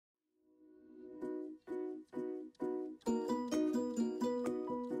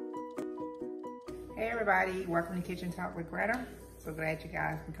everybody, welcome to Kitchen Talk with Granna. So glad you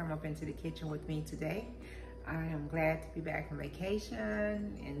guys can come up into the kitchen with me today. I am glad to be back from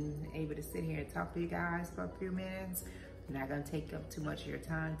vacation and able to sit here and talk to you guys for a few minutes. I'm not gonna take up too much of your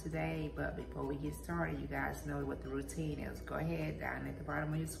time today, but before we get started, you guys know what the routine is. Go ahead, down at the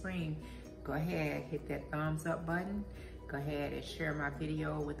bottom of your screen, go ahead, hit that thumbs up button. Go ahead and share my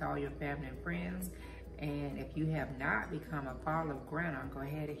video with all your family and friends. And if you have not become a follower of Granna, go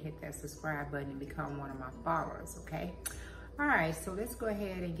ahead and hit that subscribe button and become one of my followers, okay? All right, so let's go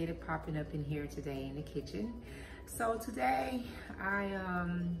ahead and get it popping up in here today in the kitchen. So today, I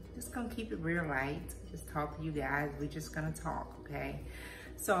just gonna keep it real light, just talk to you guys. We're just gonna talk, okay?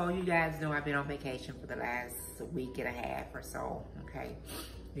 So you guys know I've been on vacation for the last week and a half or so, okay?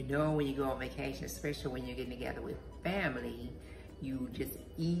 You know when you go on vacation, especially when you're getting together with family, you just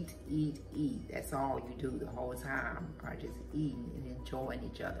eat, eat, eat. That's all you do the whole time, are just eating and enjoying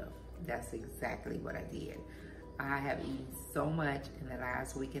each other. That's exactly what I did. I have eaten so much in the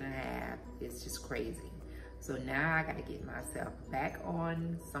last week and a half, it's just crazy. So now I gotta get myself back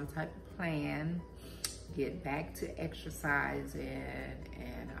on some type of plan, get back to exercising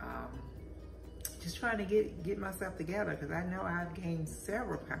and just trying to get myself together, because I know I've gained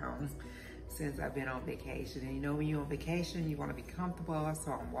several pounds since I've been on vacation. And you know when you're on vacation, you want to be comfortable,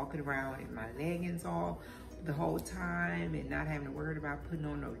 so I'm walking around in my leggings all the whole time and not having to worry about putting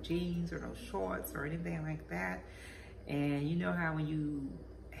on no jeans or no shorts or anything like that. And you know how when you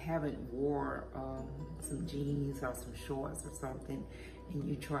haven't wore some jeans or some shorts or something and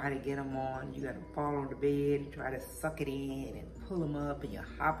you try to get them on, you got to fall on the bed and try to suck it in and pull them up, and you're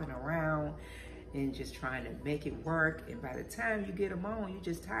hopping around and just trying to make it work. And by the time you get them on, you're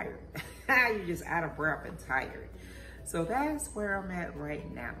just tired. You're just out of breath and tired. So that's where I'm at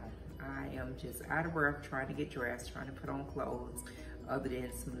right now. I am just out of breath, trying to get dressed, trying to put on clothes other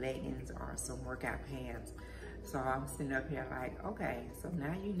than some leggings or some workout pants. So I'm sitting up here like, okay, so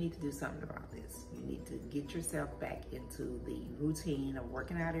now you need to do something about this. You need to get yourself back into the routine of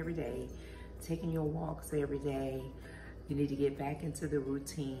working out every day, taking your walks every day. You need to get back into the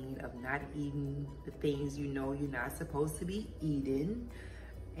routine of not eating the things you know you're not supposed to be eating.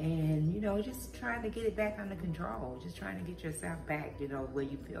 And, you know, just trying to get it back under control. Just trying to get yourself back, you know, where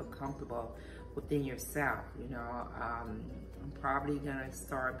you feel comfortable within yourself. You know, I'm probably gonna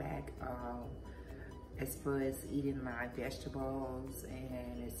start back as far as eating my vegetables,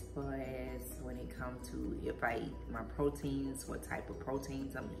 and as far as when it comes to if I eat my proteins, what type of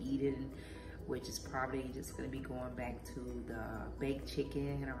proteins I'm eating, which is probably just gonna be going back to the baked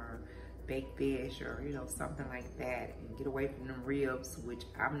chicken or baked fish or, you know, something like that, and get away from them ribs, which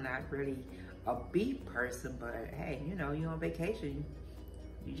I'm not really a beef person, but hey, you know, you're on vacation,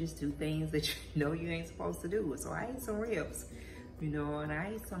 you just do things that you know you ain't supposed to do. So I ate some ribs, you know, and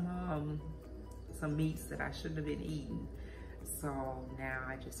I ate some meats that I shouldn't have been eating. So now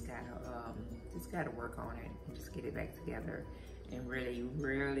I just gotta work on it and just get it back together and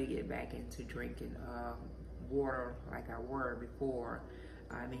really get back into drinking water like I were before.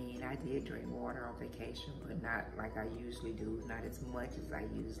 I mean, I did drink water on vacation, but not like I usually do, not as much as I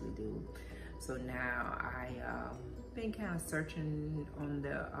usually do. So now I been kind of searching on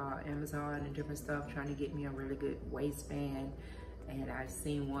the Amazon and different stuff, trying to get me a really good waistband. And I've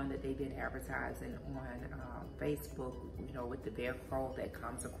seen one that they've been advertising on Facebook, you know, with the Velcro that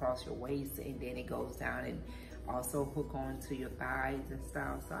comes across your waist and then it goes down and also hook onto your thighs and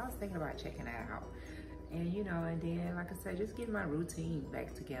stuff. So I was thinking about checking that out. And, you know, and then, like I said, just getting my routine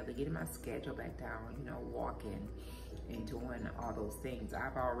back together, getting my schedule back down, you know, walking and doing all those things.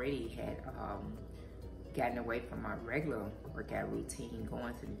 I've already had gotten away from my regular workout routine,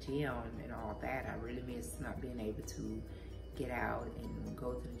 going to the gym and all that. I really miss not being able to get out and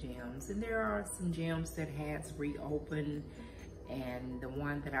go to the gyms. And there are some gyms that has reopened, and the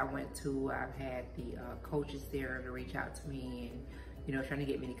one that I went to, I've had the coaches there to reach out to me and, you know, trying to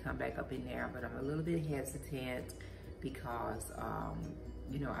get me to come back up in there, but I'm a little bit hesitant because,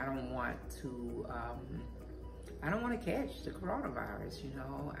 you know, I don't want to catch the coronavirus, you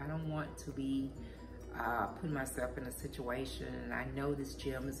know. I don't want to be putting myself in a situation, and I know this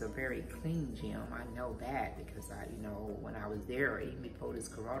gym is a very clean gym. I know that because you know, when I was there, even before this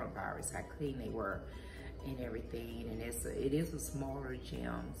coronavirus, how clean they were and everything. And it is a smaller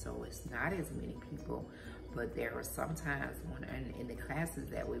gym, so it's not as many people. But there were some times when in the classes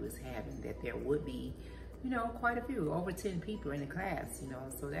that we was having that there would be, you know, quite a few, over 10 people in the class, you know,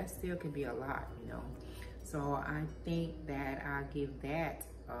 so that still can be a lot, you know. So I think that I'll give that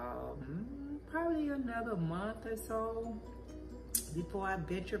probably another month or so before I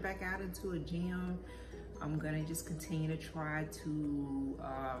venture back out into a gym. I'm gonna just continue to try to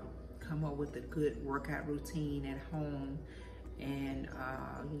come up with a good workout routine at home. And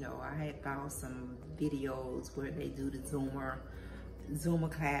you know, I had found some videos where they do the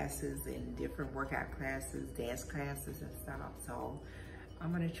Zumba classes and different workout classes, dance classes and stuff. So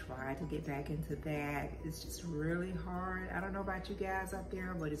I'm gonna try to get back into that. It's just really hard. I don't know about you guys out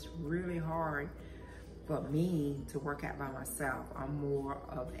there, but it's really hard for me to work out by myself. I'm more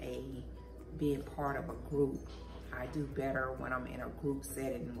of a being part of a group. I do better when I'm in a group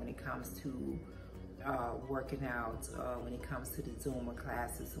setting when it comes to working out, when it comes to the Zumba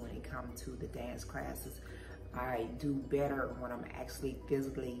classes, when it comes to the dance classes. I do better when I'm actually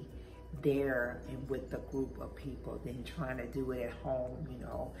physically there and with the group of people than trying to do it at home, you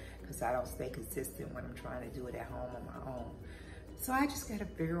know, because I don't stay consistent when I'm trying to do it at home on my own. So I just got to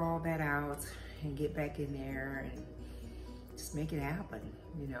figure all that out and get back in there and just make it happen.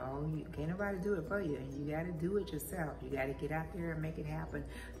 You know, can't nobody do it for you. You got to do it yourself. You got to get out there and make it happen.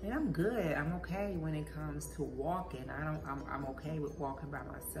 And I'm good. I'm okay when it comes to walking. I'm okay with walking by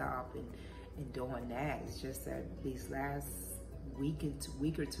myself and doing that. It's just that these last week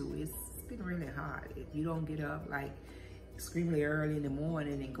or two, it's been really hard. If you don't get up like extremely early in the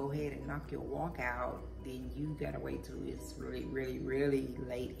morning and go ahead and knock your walk out, then you gotta wait till it's really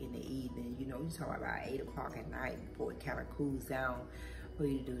late in the evening. You know, you talk about 8 o'clock at night before it kind of cools down for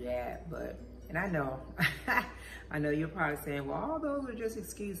you to do that. But, and I know, I know you're probably saying, well, all those are just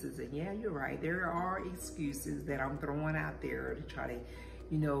excuses. And yeah, you're right. There are excuses that I'm throwing out there to try to,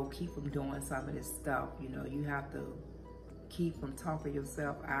 you know, keep from doing some of this stuff. You know, you have to keep from talking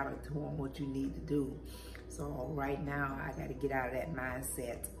yourself out of doing what you need to do. So right now, I got to get out of that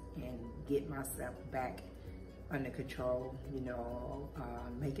mindset and get myself back under control. You know,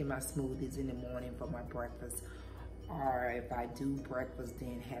 making my smoothies in the morning for my breakfast, or if I do breakfast,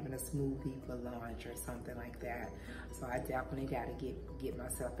 then having a smoothie for lunch or something like that. So I definitely got to get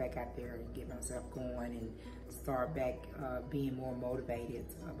myself back out there and get myself going and start back being more motivated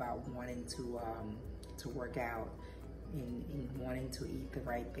about wanting to work out and wanting to eat the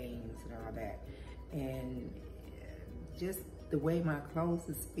right things and all that. And just the way my clothes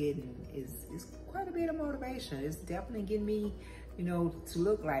is fitting is quite a bit of motivation. It's definitely getting me, you know, to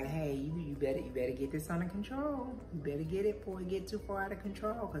look like, hey, you better get this under control. You better get it before it get too far out of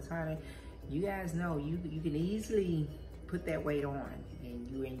control. Because honey, you guys know you can easily put that weight on and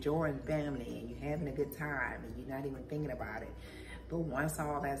you're enjoying family and you're having a good time and you're not even thinking about it. But once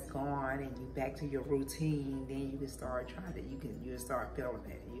all that's gone and you back to your routine, then you can start trying to, you start feeling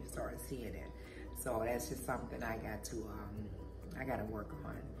it, you start seeing it. So that's just something I got to work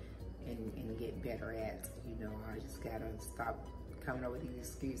on and get better at. You know, I just gotta stop coming up with these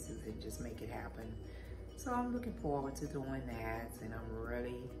excuses and just make it happen. So I'm looking forward to doing that, and I'm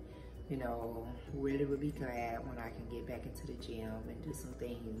really, you know, really would be glad when I can get back into the gym and do some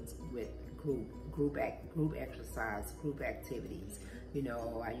things with group exercise, group activities. You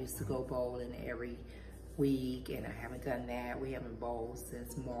know, I used to go bowling every week, and I haven't done that. We haven't bowled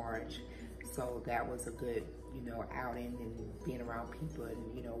since March, so that was a good, you know, outing and being around people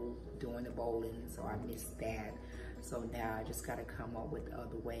and, you know, doing the bowling. So I missed that. So now I just got to come up with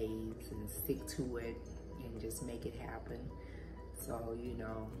other ways and stick to it and just make it happen. So, you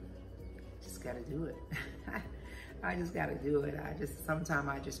know, just got to do it. I just got to do it. Sometimes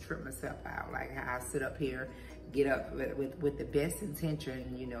I just trip myself out. Like I sit up here, get up with the best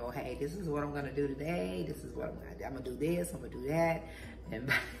intention, you know, hey, this is what I'm going to do today. This is what I'm going to do this, I'm going to do that. And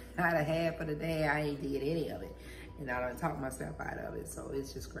by the half of the day, I ain't did any of it. And I don't talk myself out of it. So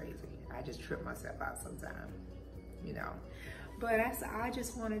it's just crazy. I just trip myself out sometimes, you know. But I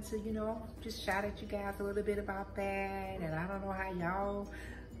just wanted to, you know, just shout at you guys a little bit about that. And I don't know how y'all,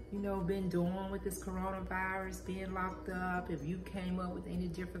 you know, been doing with this coronavirus, being locked up. If you came up with any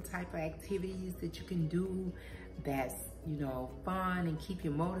different type of activities that you can do that's, you know, fun and keep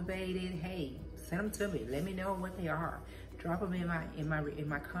you motivated, hey, send them to me. Let me know what they are. Drop them in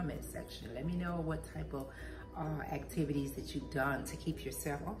my comment section. Let me know what type of activities that you've done to keep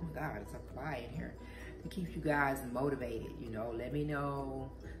yourself, oh my God, it's a fly in here, to keep you guys motivated, you know. Let me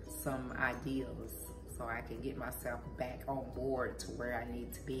know some ideas so I can get myself back on board to where I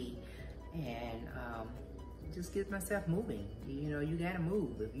need to be and just get myself moving. You know, you gotta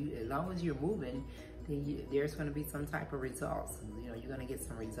move. As long as you're moving, then there's gonna be some type of results. You know, you're gonna get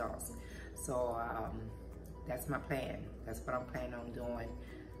some results. So that's my plan. That's what I'm planning on doing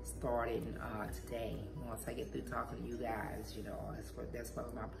starting today. Once I get through talking to you guys, you know, that's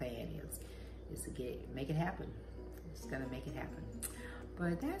what my plan is to make it happen. It's gonna make it happen.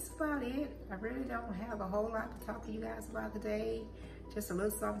 But that's about it. I really don't have a whole lot to talk to you guys about today. just a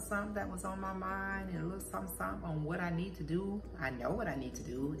little something that was on my mind, and a little something on what I need to do. I know what I need to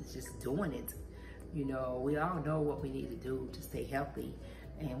do. It's just doing it. You know, we all know what we need to do to stay healthy,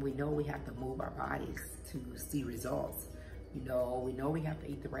 and we know we have to move our bodies to see results. You know we have to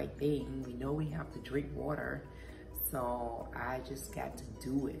eat the right thing. We know we have to drink water. So I just got to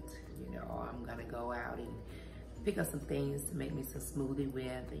do it. You know, I'm gonna go out and pick up some things to make me some smoothie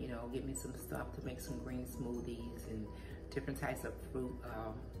with, you know, get me some stuff to make some green smoothies and different types of fruit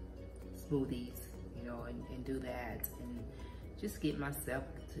smoothies, you know, and do that and just get myself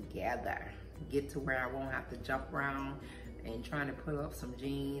together, get to where I won't have to jump around and trying to put up some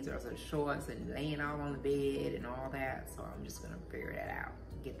jeans or some shorts and laying out on the bed and all that. So I'm just gonna figure that out,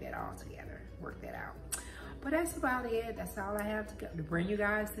 get that all together, work that out. But that's about it. That's all I have to bring you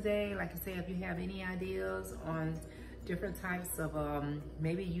guys today. Like I said, if you have any ideas on different types of,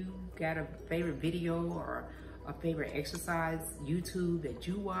 maybe you got a favorite video or a favorite exercise YouTube that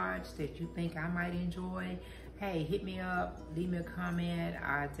you watch that you think I might enjoy, hey, hit me up, leave me a comment.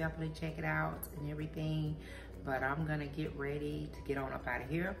 I'll definitely check it out and everything. But I'm gonna get ready to get on up out of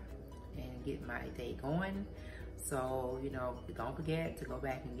here and get my day going. So, you know, don't forget to go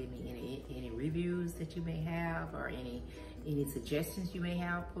back and give me any reviews that you may have, or any suggestions you may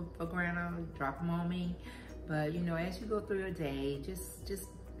have for Granna. Drop them on me. But, you know, as you go through your day, just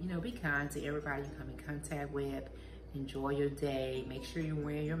you know, be kind to everybody you come in contact with. Enjoy your day. Make sure you're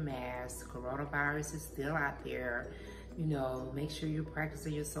wearing your mask. Coronavirus is still out there. You know, make sure you're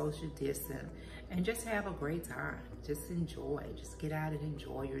practicing your social distance, and just have a great time. Just enjoy. Just get out and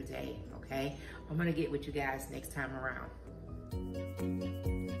enjoy your day, okay? I'm gonna get with you guys next time around.